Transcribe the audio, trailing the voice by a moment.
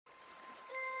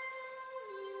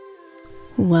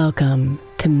Welcome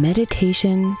to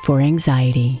Meditation for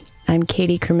Anxiety. I'm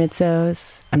Katie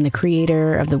Kermitzos. I'm the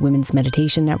creator of the Women's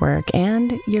Meditation Network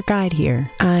and your guide here.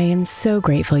 I am so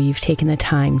grateful you've taken the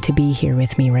time to be here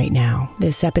with me right now.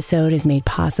 This episode is made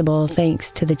possible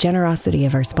thanks to the generosity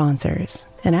of our sponsors.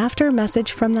 And after a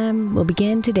message from them, we'll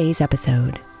begin today's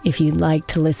episode. If you'd like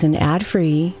to listen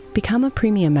ad-free, become a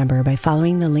premium member by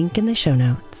following the link in the show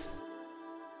notes.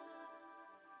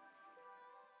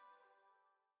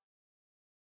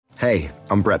 Hey,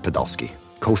 I'm Brett Podolsky,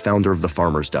 co-founder of The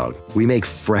Farmer's Dog. We make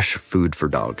fresh food for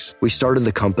dogs. We started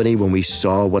the company when we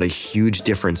saw what a huge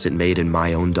difference it made in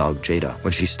my own dog, Jada,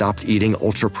 when she stopped eating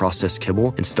ultra-processed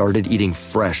kibble and started eating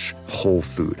fresh, whole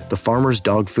food. The Farmer's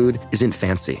Dog food isn't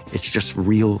fancy. It's just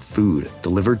real food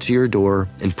delivered to your door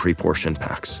in pre-portioned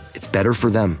packs. It's better for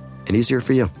them and easier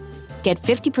for you. Get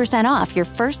 50% off your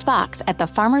first box at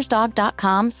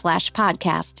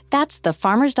thefarmersdog.com/podcast. That's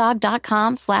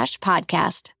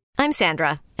thefarmersdog.com/podcast. I'm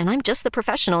Sandra, and I'm just the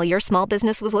professional your small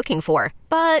business was looking for.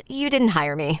 But you didn't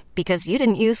hire me because you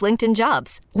didn't use LinkedIn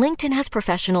Jobs. LinkedIn has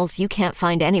professionals you can't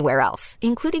find anywhere else,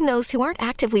 including those who aren't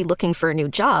actively looking for a new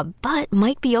job, but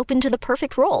might be open to the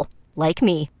perfect role, like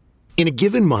me. In a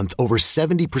given month, over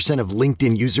 70% of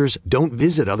LinkedIn users don't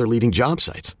visit other leading job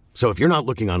sites. So if you're not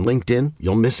looking on LinkedIn,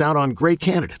 you'll miss out on great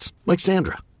candidates like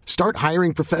Sandra. Start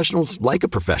hiring professionals like a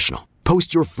professional.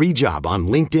 Post your free job on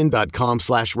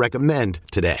linkedin.com/recommend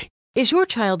today. Is your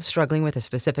child struggling with a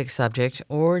specific subject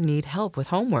or need help with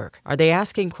homework? Are they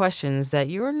asking questions that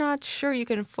you're not sure you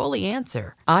can fully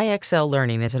answer? IXL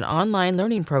Learning is an online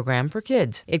learning program for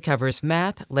kids. It covers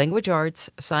math, language arts,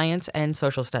 science, and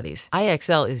social studies.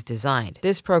 IXL is designed.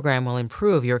 This program will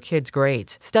improve your kids'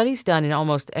 grades. Studies done in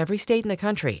almost every state in the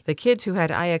country. The kids who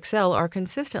had IXL are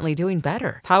consistently doing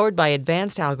better. Powered by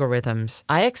advanced algorithms,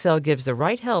 IXL gives the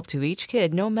right help to each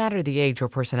kid no matter the age or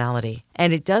personality.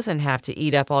 And it doesn't have to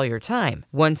eat up all your time.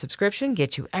 One subscription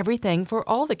gets you everything for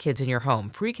all the kids in your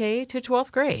home, pre-K to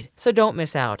 12th grade. So don't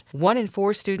miss out. 1 in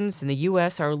 4 students in the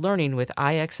U.S. are learning with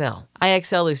IXL.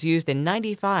 IXL is used in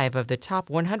 95 of the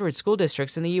top 100 school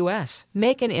districts in the U.S.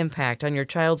 Make an impact on your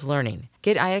child's learning.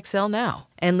 Get IXL now.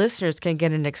 And listeners can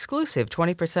get an exclusive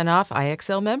 20% off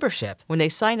IXL membership when they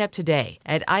sign up today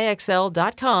at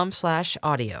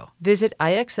IXL.com/audio. Visit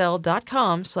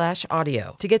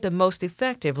IXL.com/audio to get the most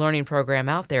effective learning program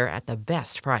out there at the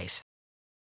best price.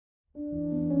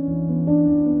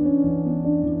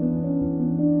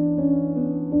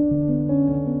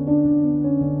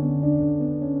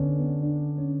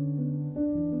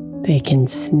 They can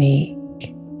sneak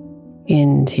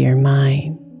into your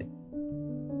mind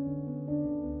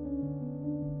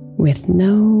with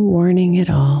no warning at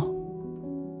all.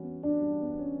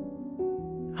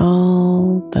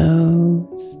 All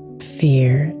those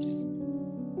fears.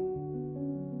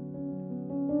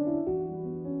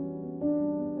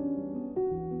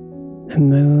 The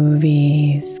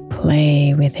movies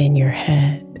play within your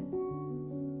head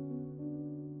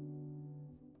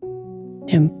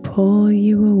and pull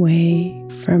you away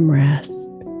from rest.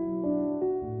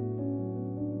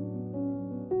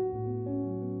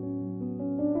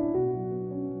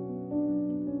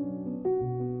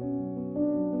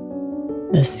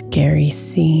 The scary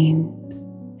scenes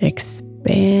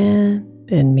expand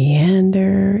and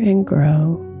meander and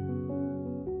grow.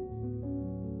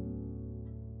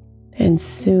 And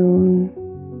soon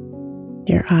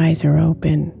your eyes are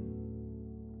open.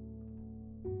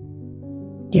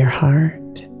 Your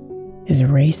heart is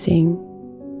racing.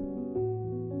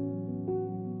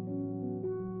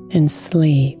 And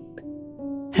sleep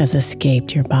has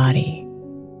escaped your body.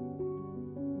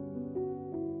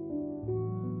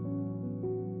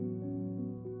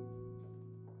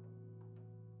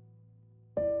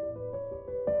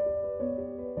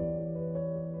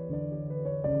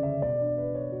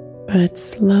 But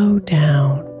slow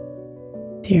down,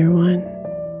 dear one,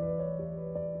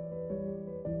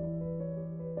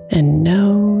 and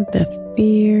know the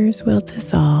fears will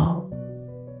dissolve.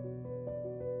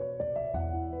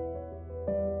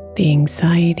 The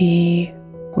anxiety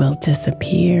will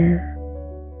disappear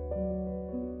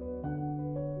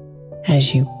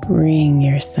as you bring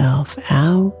yourself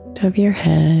out of your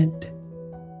head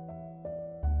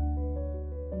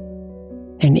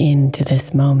and into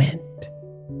this moment.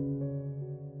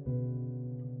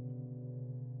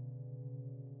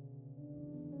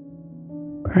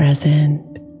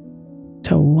 Present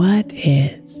to what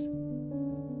is,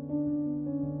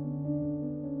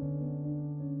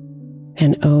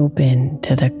 and open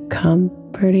to the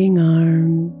comforting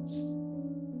arms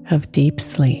of deep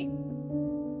sleep.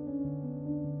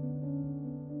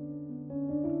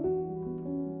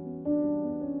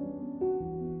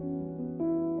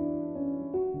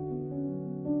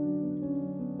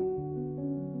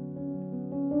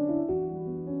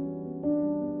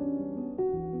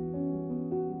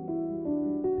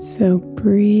 So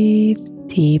breathe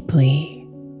deeply,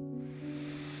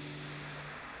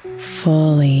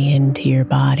 fully into your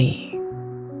body.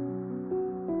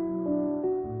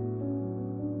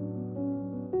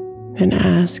 And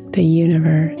ask the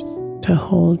universe to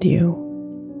hold you,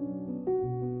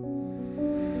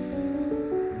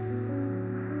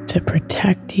 to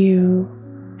protect you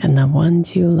and the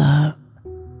ones you love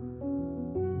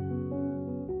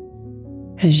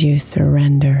as you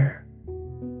surrender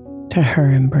to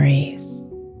her embrace.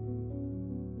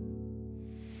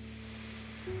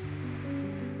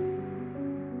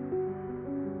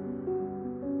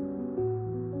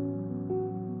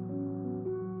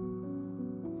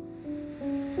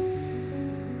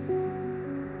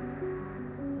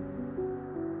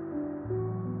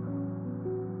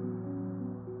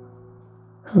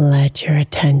 Let your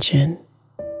attention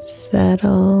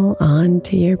settle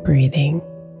onto your breathing,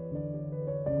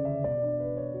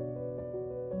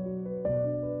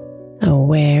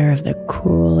 aware of the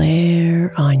cool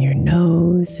air on your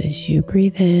nose as you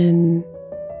breathe in,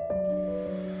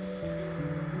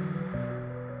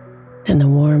 and the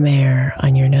warm air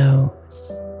on your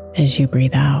nose as you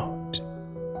breathe out.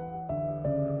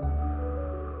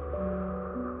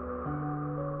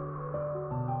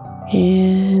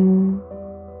 In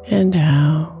and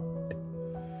out,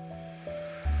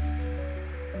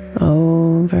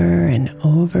 over and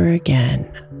over again.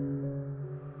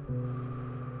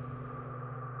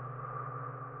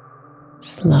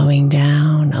 Slowing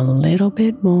down a little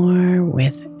bit more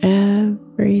with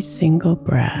every single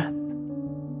breath.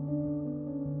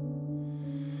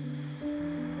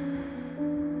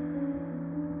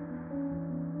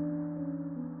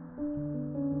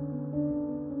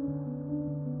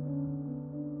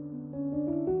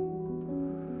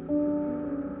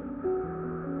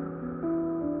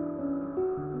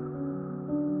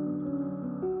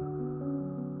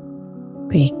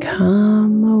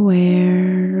 Become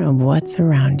aware of what's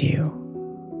around you.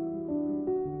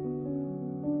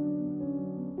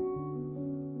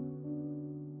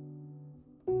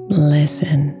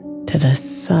 Listen to the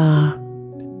soft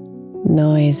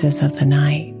noises of the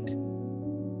night.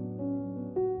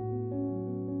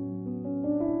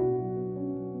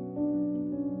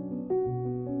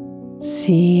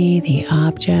 See the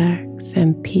objects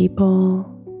and people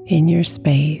in your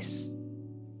space.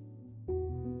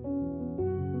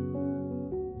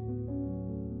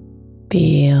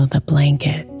 Feel the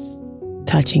blankets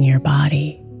touching your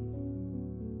body.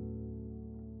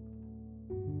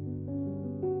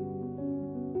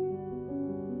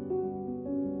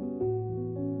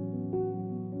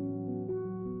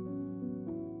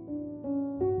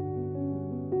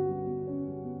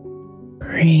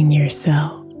 Bring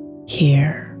yourself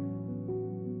here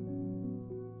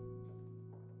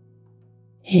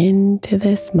into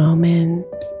this moment.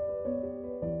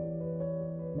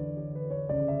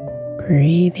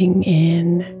 Breathing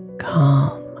in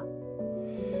calm,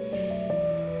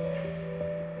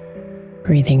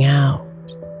 breathing out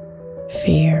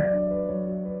fear.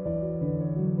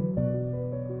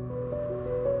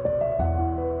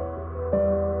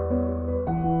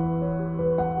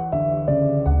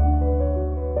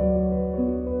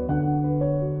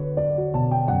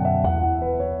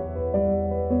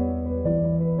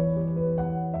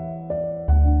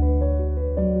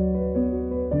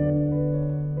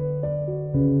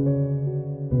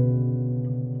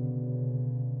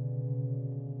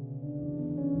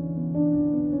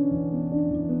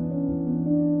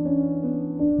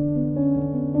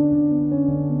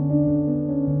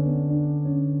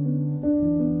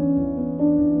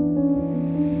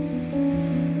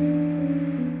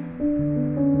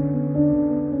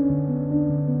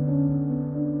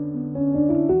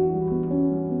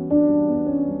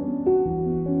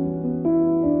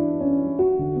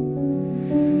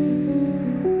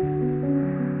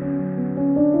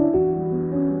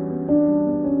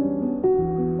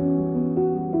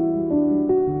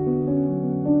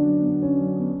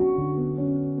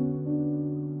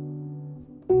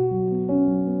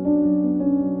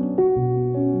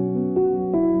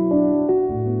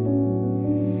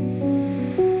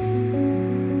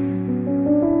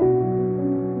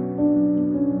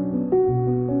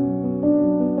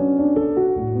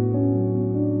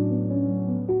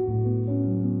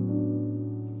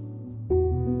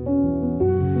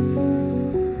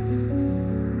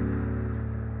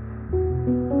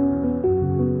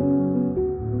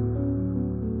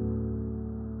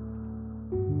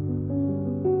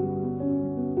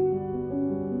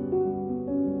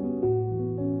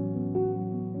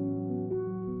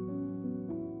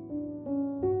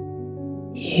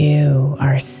 You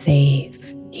are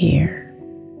safe here.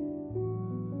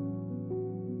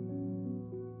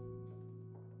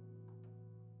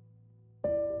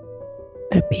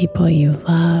 The people you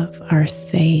love are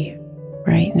safe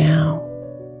right now.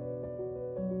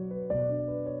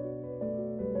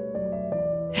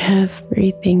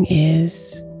 Everything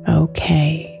is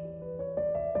okay.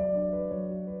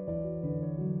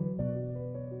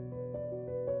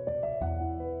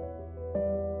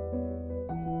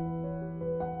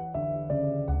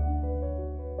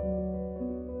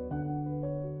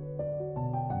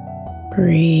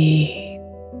 Breathe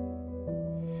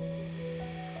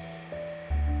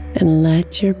and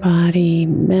let your body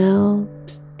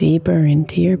melt deeper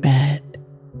into your bed.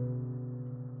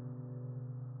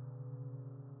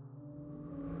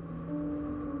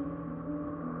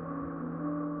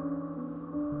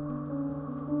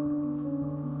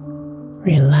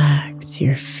 Relax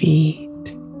your feet.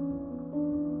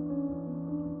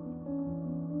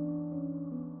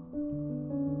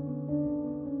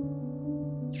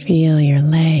 Feel your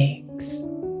legs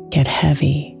get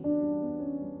heavy.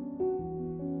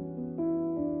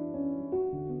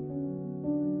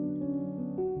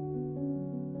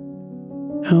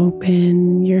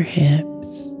 Open your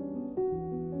hips.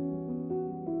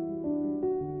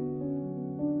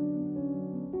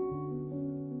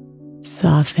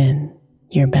 Soften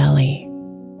your belly.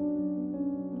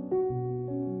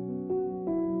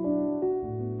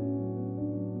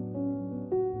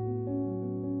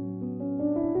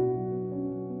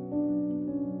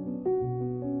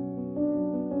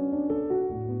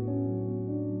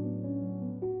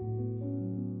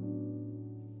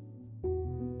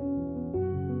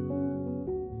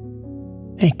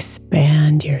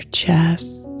 Expand your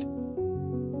chest.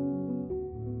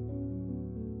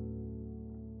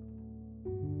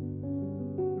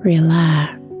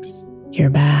 Relax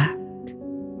your back.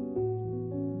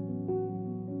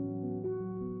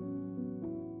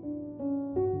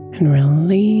 And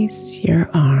release your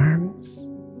arms.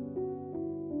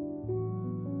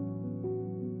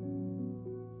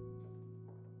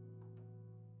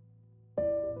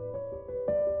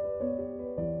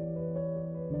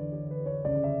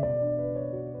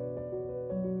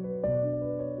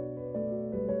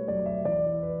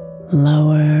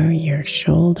 Lower your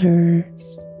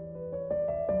shoulders.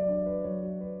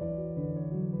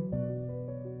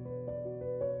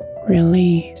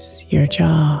 Release your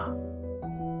jaw.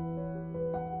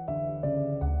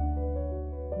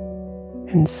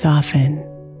 And soften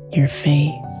your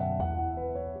face.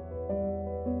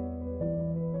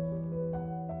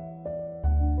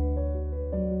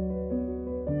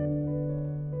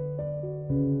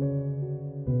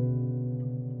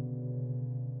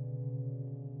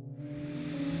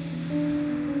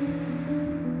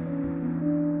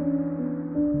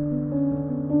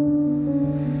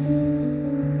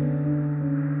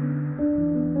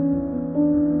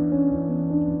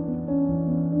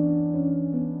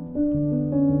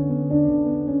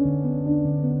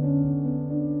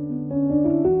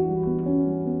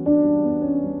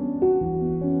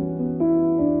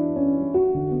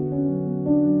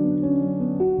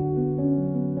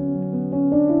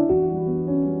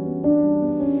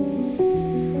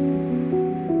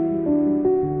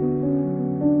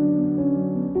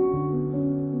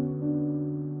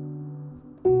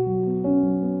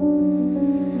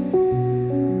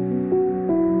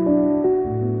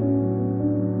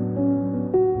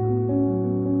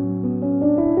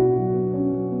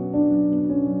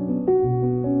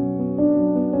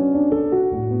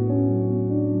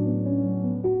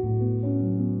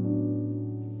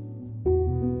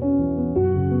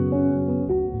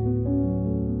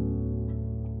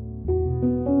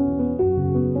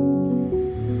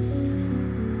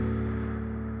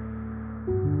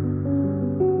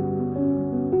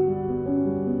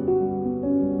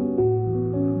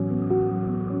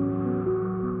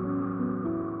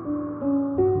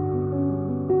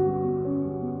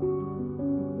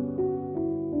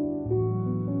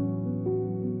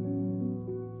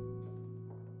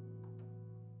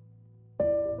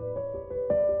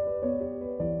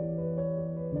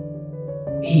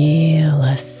 Feel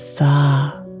a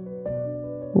soft,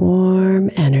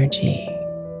 warm energy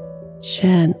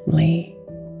gently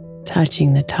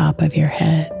touching the top of your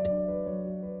head.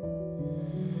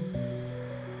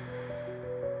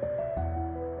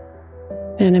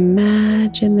 And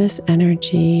imagine this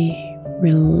energy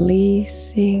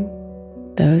releasing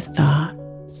those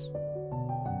thoughts,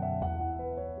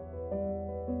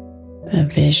 the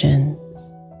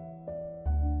visions,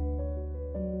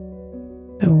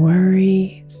 the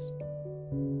worries,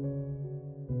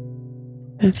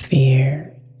 the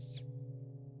fears.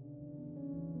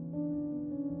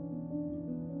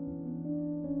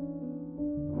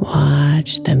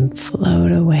 Watch them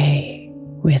float away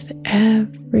with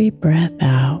every breath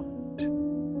out.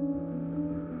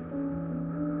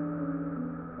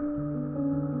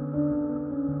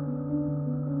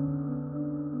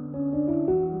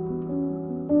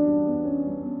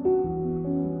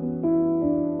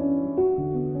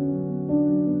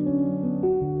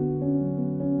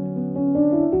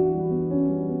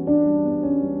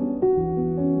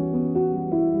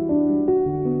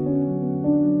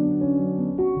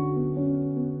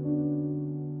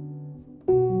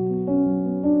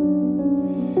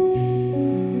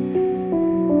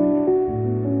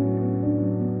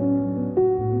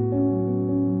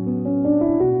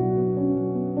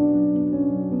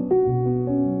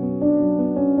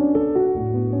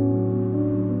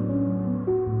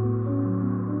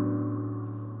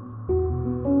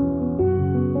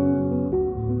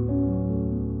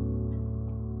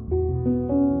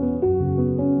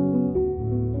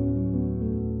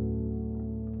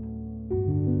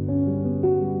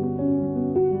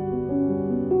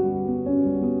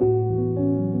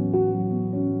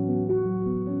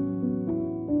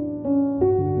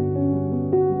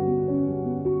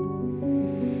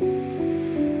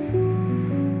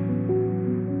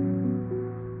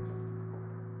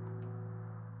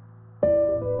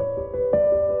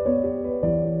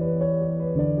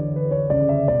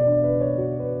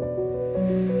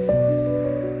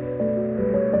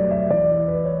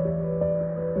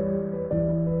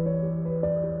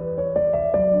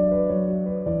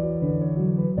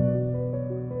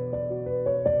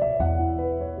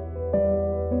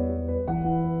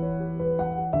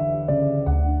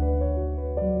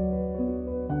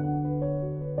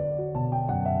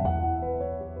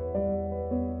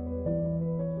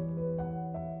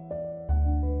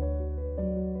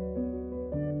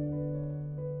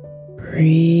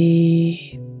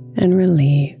 Breathe and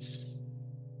release.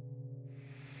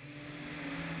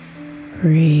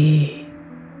 Breathe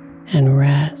and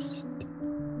rest.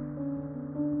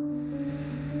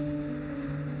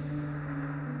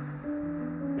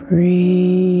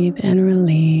 Breathe and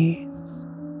release.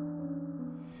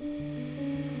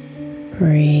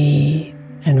 Breathe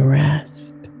and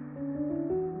rest.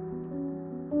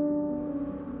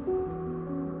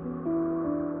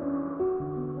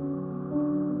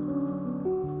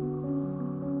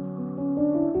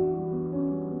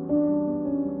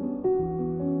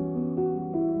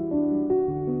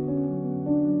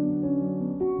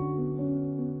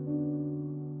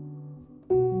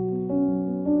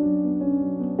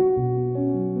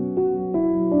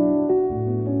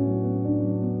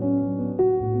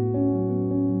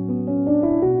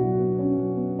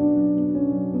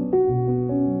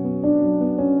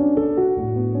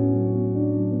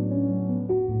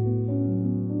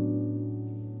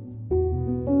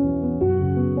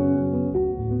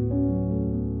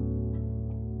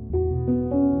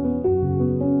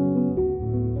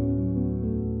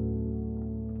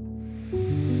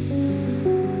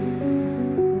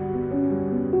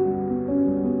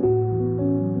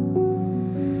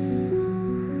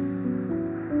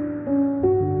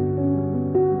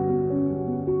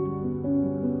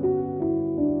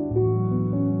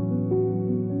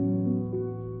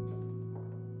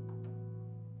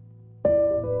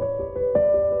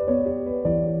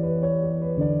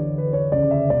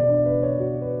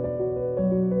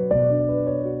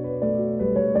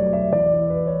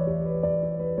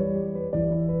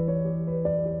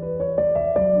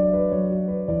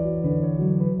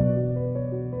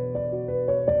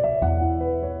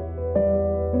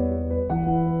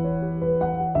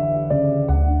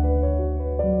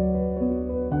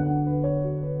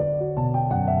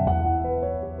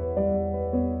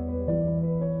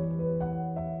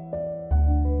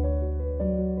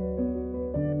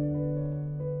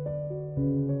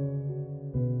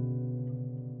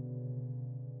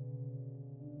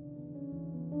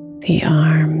 The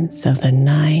arms of the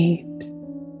night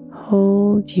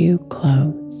hold you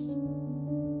close,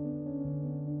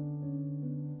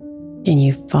 and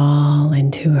you fall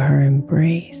into her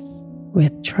embrace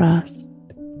with trust.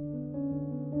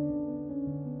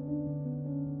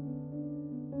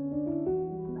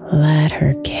 Let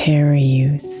her carry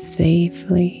you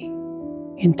safely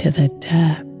into the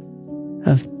depths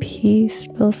of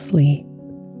peaceful sleep.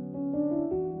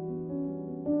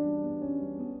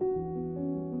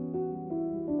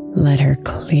 Let her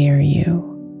clear you.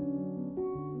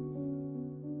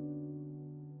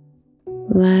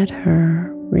 Let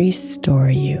her restore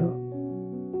you.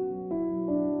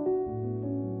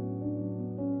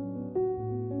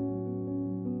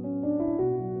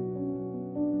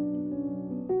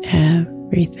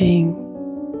 Everything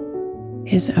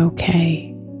is okay.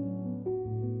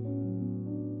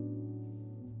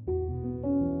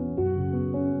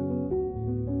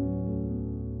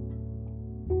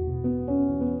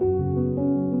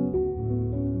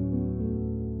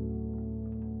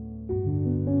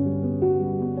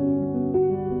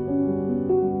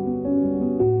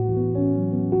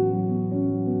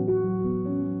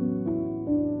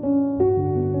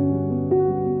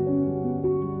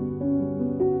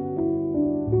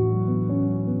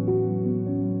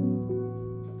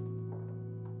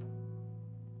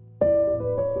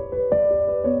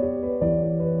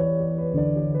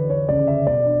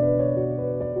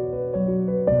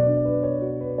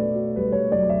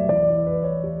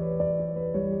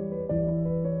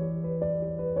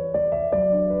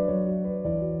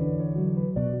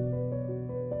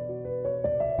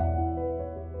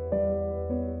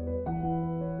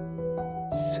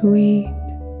 Sweet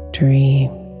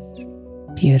dreams,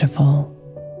 beautiful.